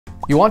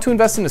You want to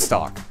invest in a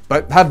stock,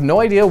 but have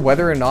no idea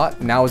whether or not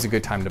now is a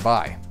good time to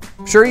buy.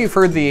 Sure, you've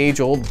heard the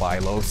age-old buy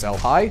low, sell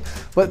high,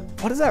 but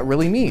what does that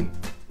really mean?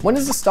 When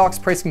is the stock's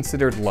price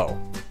considered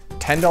low?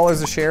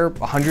 $10 a share?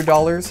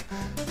 $100?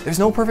 There's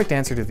no perfect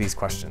answer to these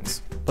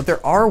questions, but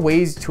there are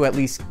ways to at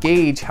least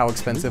gauge how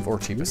expensive or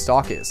cheap a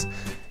stock is.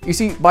 You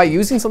see, by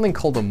using something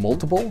called a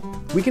multiple,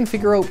 we can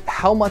figure out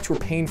how much we're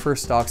paying for a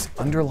stock's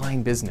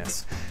underlying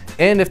business,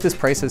 and if this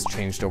price has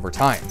changed over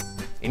time.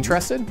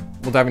 Interested?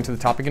 We'll dive into the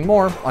topic and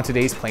more on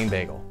today's Plain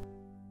Bagel.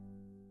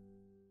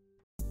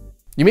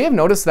 You may have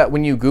noticed that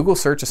when you Google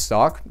search a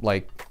stock,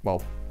 like,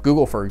 well,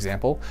 Google for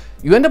example,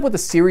 you end up with a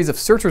series of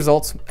search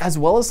results as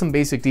well as some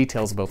basic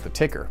details about the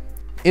ticker.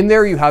 In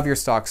there you have your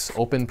stock's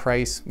open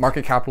price,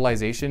 market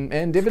capitalization,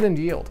 and dividend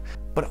yield,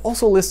 but it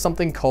also lists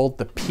something called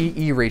the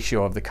PE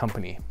ratio of the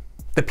company.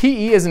 The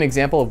PE is an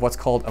example of what's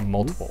called a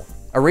multiple,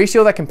 a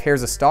ratio that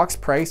compares a stock's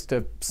price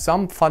to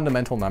some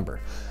fundamental number.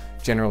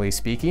 Generally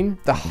speaking,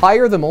 the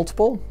higher the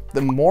multiple,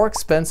 the more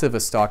expensive a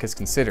stock is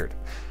considered.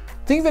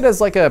 Think of it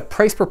as like a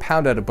price per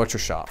pound at a butcher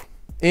shop.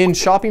 In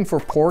shopping for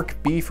pork,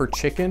 beef, or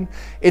chicken,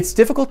 it's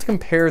difficult to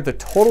compare the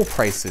total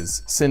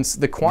prices since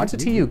the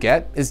quantity you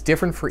get is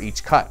different for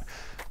each cut.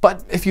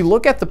 But if you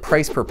look at the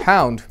price per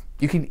pound,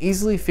 you can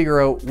easily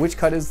figure out which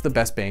cut is the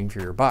best bang for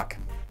your buck.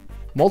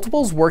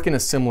 Multiples work in a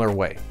similar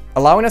way,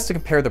 allowing us to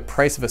compare the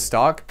price of a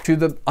stock to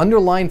the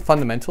underlying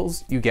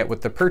fundamentals you get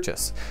with the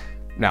purchase.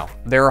 Now,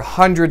 there are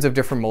hundreds of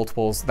different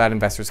multiples that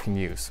investors can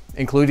use,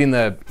 including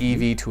the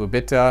EV to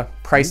EBITDA,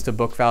 price to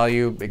book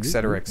value,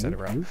 etc.,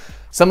 etc.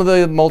 Some of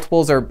the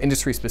multiples are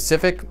industry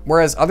specific,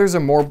 whereas others are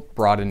more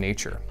broad in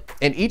nature,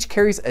 and each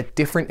carries a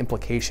different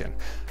implication.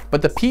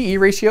 But the PE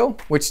ratio,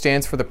 which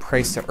stands for the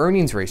price to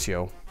earnings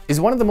ratio,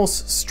 is one of the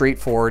most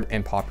straightforward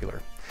and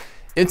popular.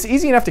 It's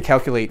easy enough to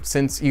calculate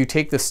since you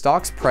take the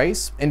stock's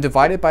price and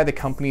divide it by the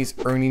company's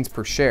earnings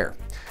per share.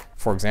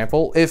 For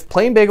example, if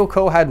Plain Bagel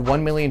Co. had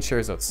 1 million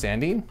shares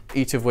outstanding,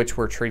 each of which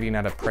were trading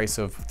at a price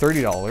of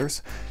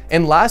 $30,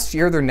 and last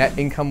year their net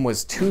income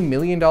was $2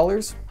 million,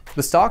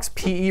 the stock's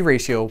PE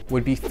ratio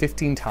would be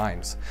 15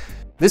 times.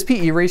 This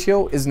PE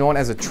ratio is known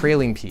as a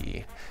trailing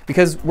PE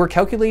because we're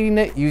calculating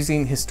it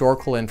using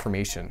historical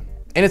information,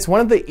 and it's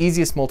one of the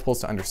easiest multiples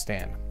to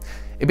understand.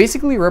 It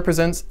basically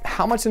represents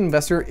how much an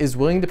investor is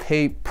willing to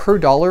pay per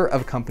dollar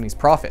of a company's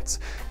profits.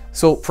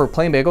 So for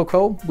Plain Bagel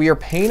Co., we are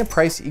paying a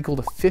price equal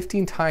to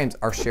 15 times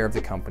our share of the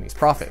company's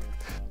profit.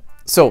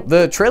 So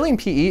the trailing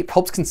PE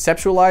helps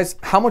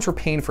conceptualize how much we're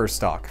paying for a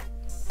stock,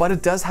 but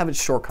it does have its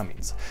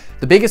shortcomings.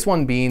 The biggest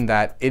one being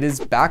that it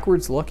is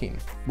backwards looking,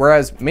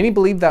 whereas many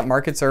believe that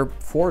markets are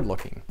forward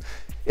looking.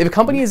 If a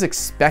company is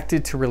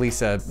expected to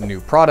release a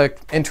new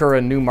product, enter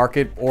a new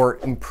market, or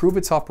improve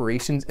its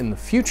operations in the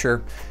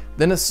future,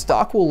 then a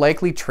stock will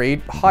likely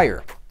trade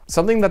higher.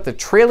 Something that the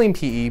trailing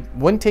PE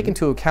wouldn't take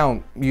into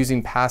account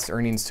using past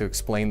earnings to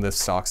explain the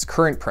stock's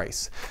current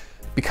price.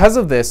 Because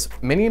of this,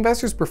 many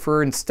investors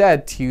prefer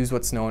instead to use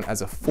what's known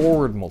as a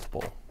forward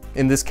multiple,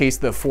 in this case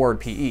the forward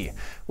PE,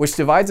 which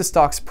divides a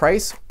stock's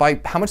price by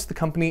how much the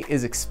company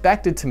is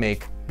expected to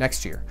make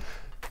next year.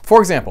 For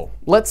example,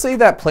 let's say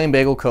that Plain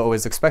Bagel Co.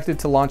 is expected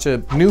to launch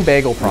a new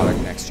bagel product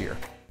next year.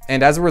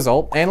 And as a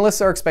result, analysts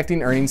are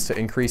expecting earnings to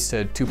increase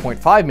to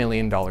 $2.5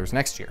 million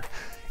next year.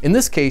 In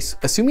this case,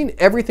 assuming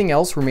everything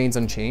else remains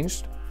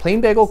unchanged,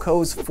 Plain Bagel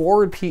Co.'s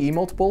forward PE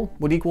multiple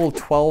would equal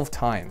 12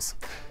 times.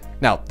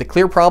 Now, the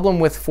clear problem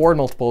with forward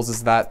multiples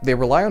is that they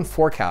rely on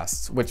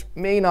forecasts, which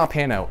may not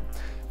pan out,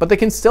 but they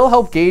can still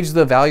help gauge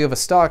the value of a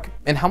stock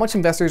and how much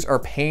investors are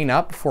paying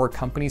up for a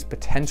company's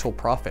potential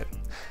profit.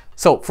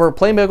 So for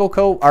Plain Bagel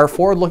Co., our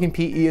forward-looking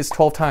PE is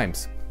 12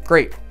 times.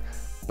 Great,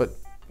 but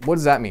what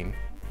does that mean?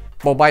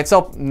 Well, by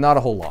itself, not a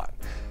whole lot.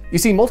 You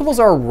see, multiples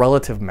are a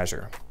relative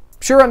measure.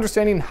 Sure,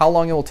 understanding how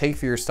long it will take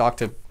for your stock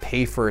to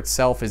pay for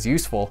itself is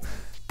useful,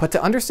 but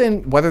to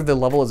understand whether the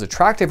level is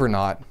attractive or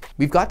not,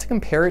 we've got to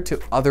compare it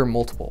to other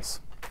multiples.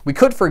 We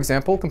could, for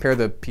example, compare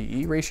the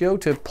PE ratio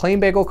to Plain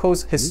Bagel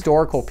Co.'s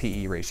historical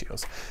PE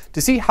ratios to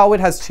see how it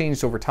has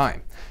changed over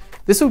time.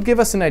 This would give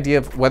us an idea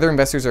of whether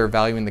investors are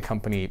valuing the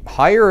company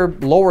higher or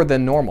lower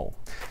than normal.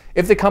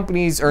 If the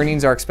company's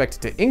earnings are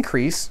expected to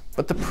increase,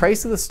 but the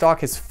price of the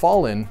stock has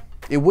fallen,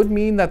 it would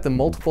mean that the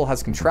multiple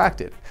has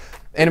contracted,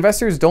 and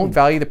investors don't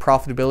value the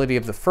profitability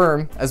of the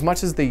firm as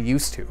much as they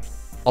used to.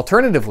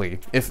 Alternatively,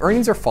 if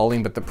earnings are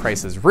falling but the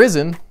price has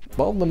risen,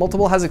 well, the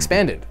multiple has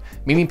expanded,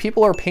 meaning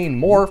people are paying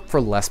more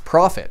for less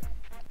profit.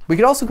 We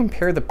could also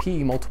compare the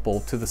PE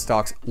multiple to the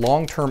stock's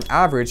long-term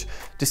average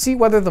to see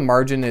whether the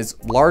margin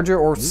is larger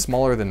or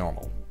smaller than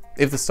normal.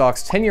 If the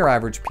stock's 10-year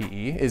average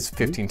PE is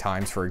 15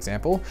 times, for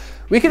example,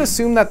 we could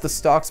assume that the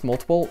stock's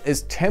multiple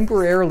is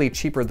temporarily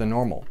cheaper than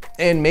normal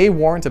and may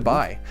warrant a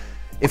buy.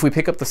 If we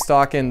pick up the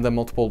stock and the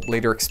multiple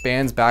later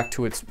expands back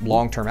to its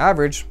long-term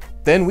average,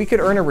 then we could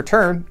earn a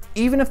return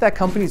even if that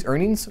company's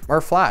earnings are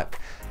flat.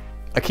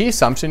 A key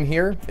assumption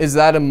here is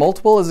that a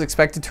multiple is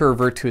expected to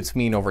revert to its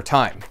mean over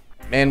time.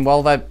 And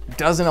while that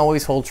doesn't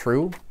always hold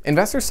true,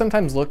 investors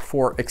sometimes look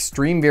for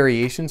extreme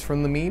variations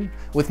from the mean,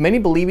 with many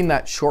believing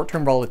that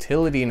short-term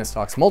volatility in a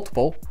stock's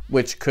multiple,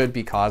 which could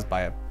be caused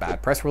by a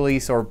bad press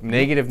release or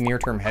negative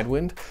near-term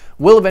headwind,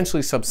 will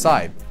eventually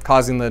subside,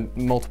 causing the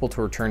multiple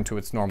to return to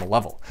its normal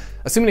level,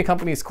 assuming a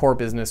company's core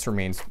business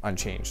remains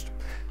unchanged.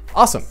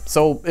 Awesome.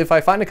 So if I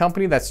find a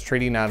company that's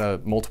trading at a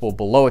multiple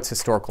below its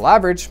historical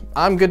average,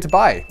 I'm good to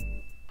buy,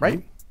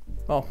 right?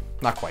 Well,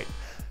 not quite.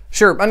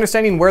 Sure,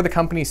 understanding where the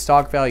company's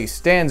stock value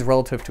stands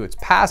relative to its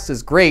past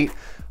is great,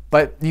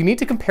 but you need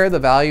to compare the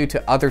value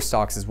to other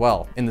stocks as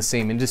well in the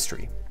same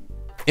industry.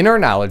 In our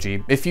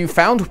analogy, if you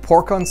found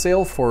pork on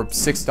sale for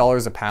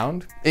 $6 a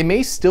pound, it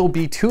may still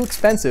be too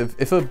expensive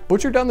if a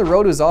butcher down the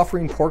road is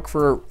offering pork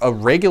for a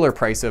regular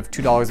price of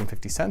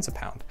 $2.50 a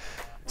pound.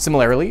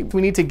 Similarly,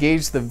 we need to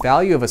gauge the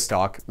value of a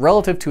stock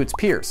relative to its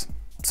peers.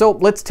 So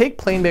let's take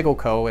Plain Bagel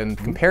Co. and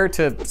compare it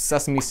to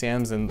Sesame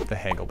Sam's and the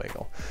Hagel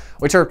Bagel,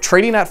 which are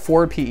trading at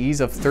forward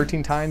PEs of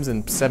 13 times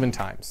and 7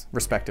 times,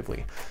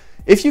 respectively.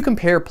 If you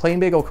compare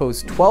Plain Bagel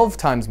Co.'s 12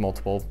 times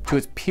multiple to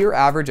its peer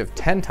average of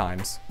 10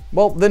 times,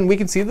 well, then we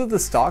can see that the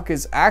stock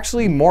is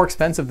actually more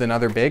expensive than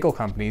other bagel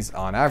companies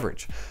on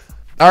average.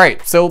 All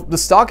right, so the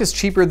stock is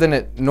cheaper than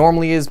it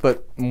normally is,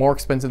 but more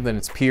expensive than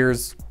its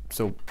peers.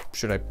 So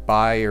should I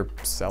buy or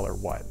sell or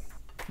what?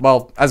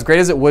 Well, as great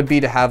as it would be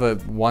to have a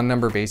one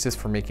number basis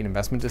for making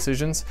investment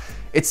decisions,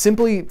 it's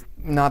simply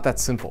not that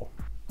simple.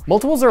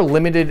 Multiples are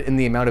limited in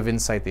the amount of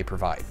insight they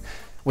provide.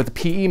 With the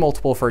PE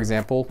multiple, for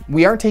example,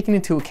 we aren't taking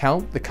into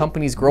account the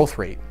company's growth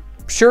rate.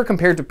 Sure,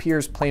 compared to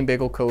peers, Plain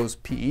Bagel Co.'s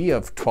PE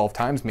of 12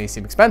 times may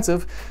seem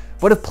expensive,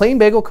 but if Plain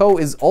Bagel Co.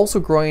 is also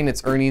growing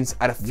its earnings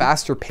at a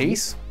faster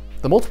pace,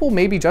 the multiple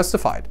may be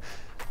justified.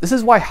 This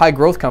is why high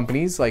growth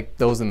companies, like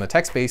those in the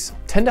tech space,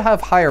 tend to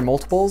have higher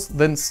multiples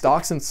than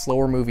stocks in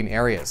slower moving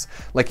areas,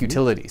 like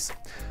utilities.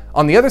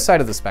 On the other side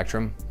of the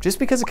spectrum, just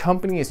because a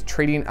company is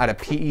trading at a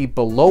PE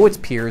below its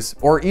peers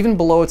or even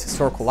below its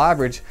historical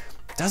average,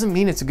 doesn't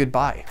mean it's a good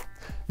buy.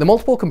 The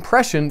multiple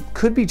compression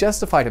could be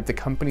justified if the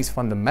company's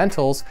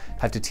fundamentals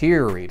have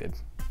deteriorated.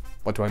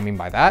 What do I mean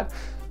by that?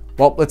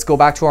 Well, let's go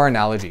back to our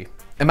analogy.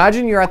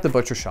 Imagine you're at the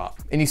butcher shop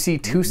and you see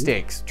two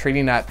steaks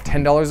trading at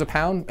 $10 a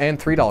pound and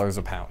 $3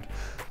 a pound.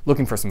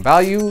 Looking for some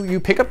value, you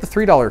pick up the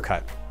 $3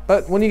 cut.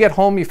 But when you get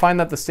home, you find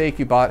that the steak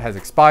you bought has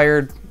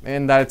expired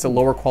and that it's a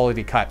lower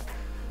quality cut.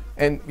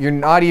 And you're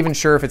not even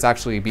sure if it's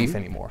actually beef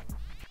anymore.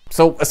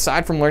 So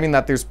aside from learning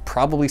that there's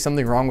probably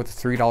something wrong with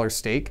the $3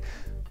 steak,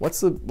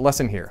 what's the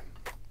lesson here?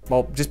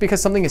 Well, just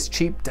because something is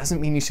cheap doesn't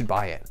mean you should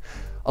buy it.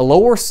 A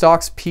lower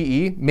stock's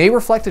PE may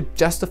reflect a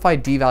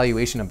justified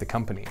devaluation of the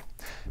company.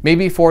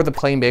 Maybe for the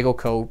Plain Bagel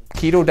Co.,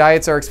 keto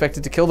diets are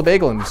expected to kill the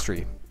bagel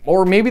industry.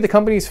 Or maybe the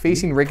company is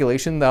facing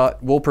regulation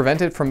that will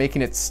prevent it from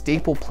making its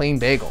staple plain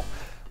bagel.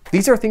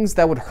 These are things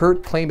that would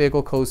hurt Plain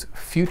Bagel Co.'s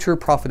future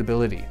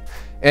profitability.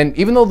 And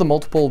even though the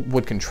multiple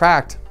would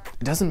contract,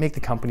 it doesn't make the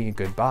company a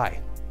good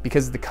buy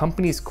because the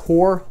company's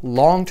core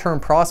long-term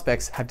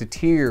prospects have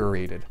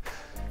deteriorated.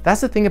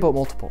 That's the thing about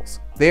multiples.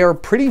 They are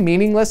pretty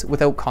meaningless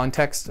without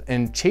context,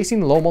 and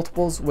chasing low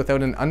multiples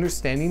without an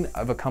understanding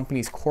of a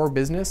company's core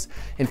business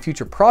and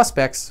future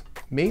prospects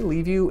may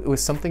leave you with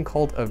something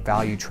called a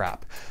value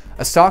trap.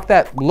 A stock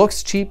that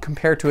looks cheap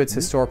compared to its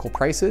historical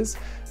prices,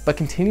 but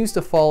continues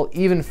to fall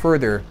even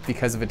further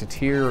because of a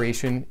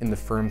deterioration in the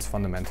firm's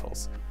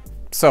fundamentals.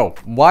 So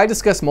why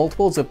discuss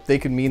multiples if they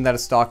could mean that a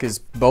stock is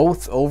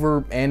both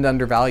over and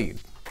undervalued?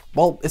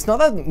 Well, it's not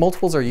that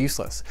multiples are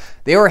useless.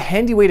 They are a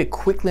handy way to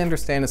quickly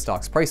understand a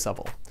stock's price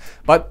level.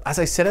 But as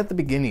I said at the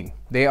beginning,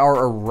 they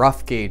are a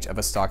rough gauge of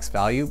a stock's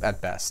value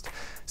at best.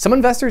 Some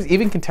investors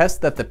even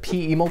contest that the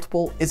PE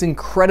multiple is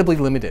incredibly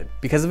limited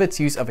because of its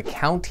use of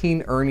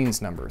accounting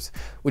earnings numbers,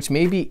 which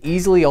may be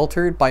easily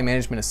altered by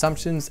management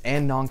assumptions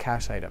and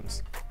non-cash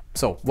items.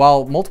 So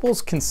while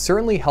multiples can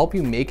certainly help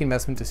you make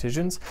investment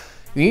decisions,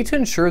 you need to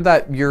ensure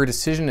that your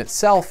decision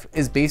itself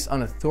is based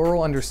on a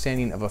thorough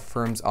understanding of a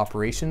firm's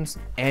operations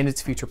and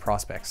its future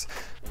prospects,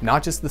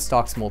 not just the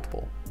stock's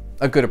multiple.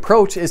 A good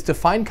approach is to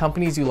find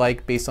companies you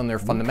like based on their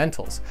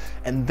fundamentals,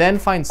 and then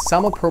find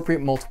some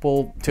appropriate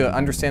multiple to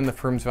understand the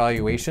firm's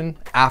valuation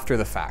after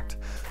the fact.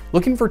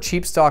 Looking for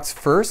cheap stocks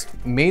first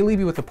may leave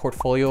you with a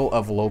portfolio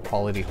of low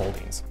quality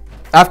holdings.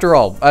 After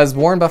all, as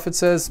Warren Buffett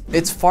says,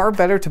 it's far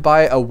better to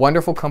buy a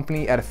wonderful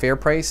company at a fair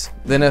price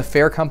than a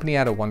fair company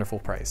at a wonderful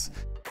price.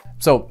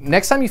 So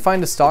next time you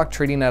find a stock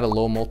trading at a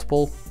low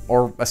multiple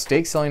or a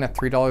steak selling at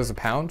 $3 a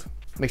pound,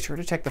 make sure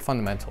to check the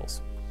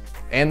fundamentals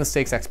and the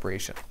steak's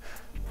expiration,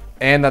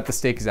 and that the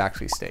steak is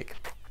actually steak.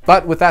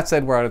 But with that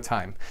said, we're out of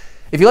time.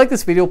 If you like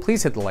this video,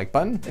 please hit the like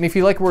button. And if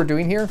you like what we're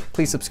doing here,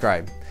 please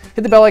subscribe.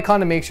 Hit the bell icon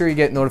to make sure you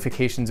get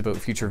notifications about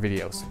future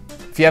videos.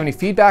 If you have any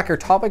feedback or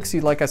topics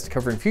you'd like us to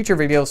cover in future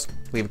videos,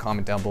 leave a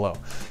comment down below.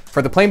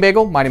 For The Plain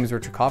Bagel, my name is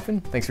Richard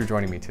Coffin. Thanks for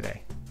joining me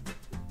today.